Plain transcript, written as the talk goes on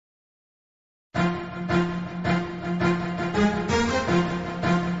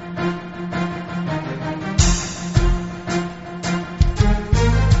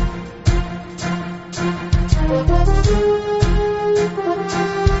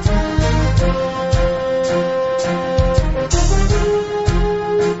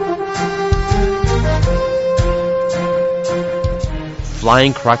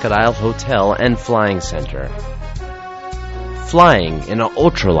Flying Crocodile Hotel and Flying Center. Flying in an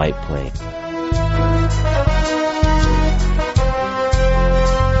ultralight plane.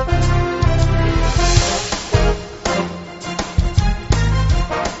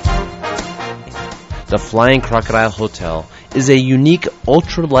 The Flying Crocodile Hotel is a unique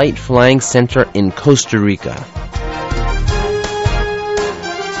ultralight flying center in Costa Rica.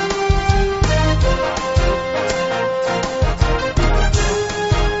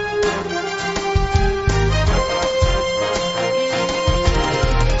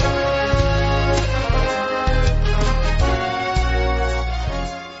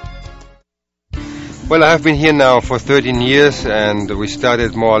 Well, I've been here now for 13 years, and we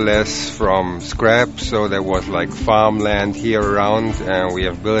started more or less from scratch, so there was like farmland here around, and we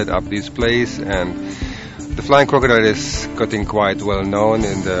have built up this place, and the Flying Crocodile is getting quite well known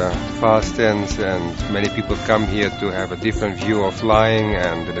in the past tense, and many people come here to have a different view of flying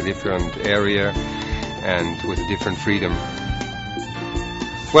and in a different area and with a different freedom.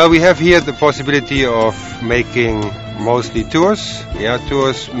 Well, we have here the possibility of making mostly tours.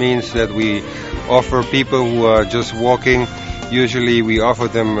 Tours means that we offer people who are just walking. Usually we offer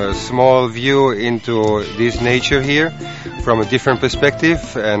them a small view into this nature here from a different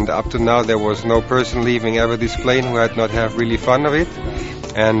perspective, and up to now there was no person leaving ever this plane who had not have really fun of it.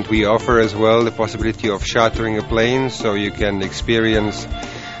 And we offer as well the possibility of chartering a plane, so you can experience,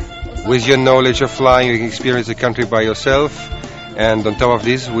 with your knowledge of flying, you can experience the country by yourself. And on top of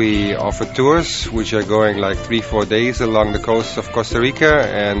this, we offer tours which are going like 3-4 days along the coast of Costa Rica,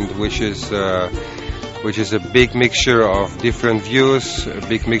 and which is a big mixture of different views, a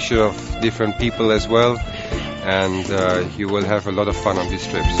big mixture of different people as well, and you will have a lot of fun on these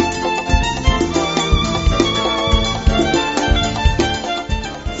trips.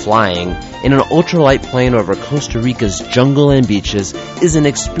 Flying in an ultralight plane over Costa Rica's jungle and beaches is an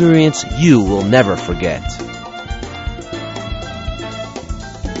experience you will never forget.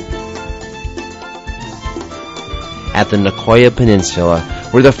 At the Nicoya Peninsula,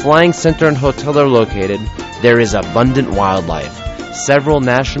 where the Flying Center and Hotel are located, there is abundant wildlife, several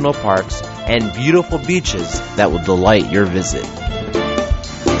national parks, and beautiful beaches that will delight your visit.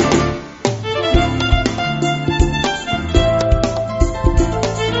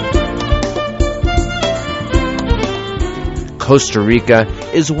 Costa Rica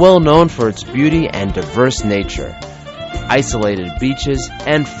is well known for its beauty and diverse nature, isolated beaches,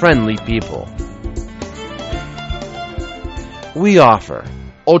 and friendly people. We offer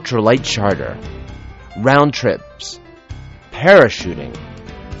ultralight charter, round trips, parachuting,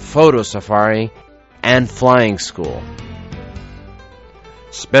 photo safari, and flying school.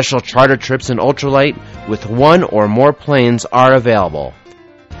 Special charter trips in ultralight with one or more planes are available.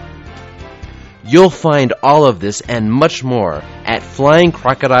 You'll find all of this and much more at Flying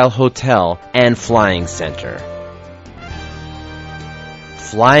Crocodile Hotel and Flying Center.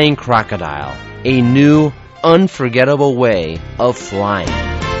 Flying Crocodile, a new, unforgettable way of flying.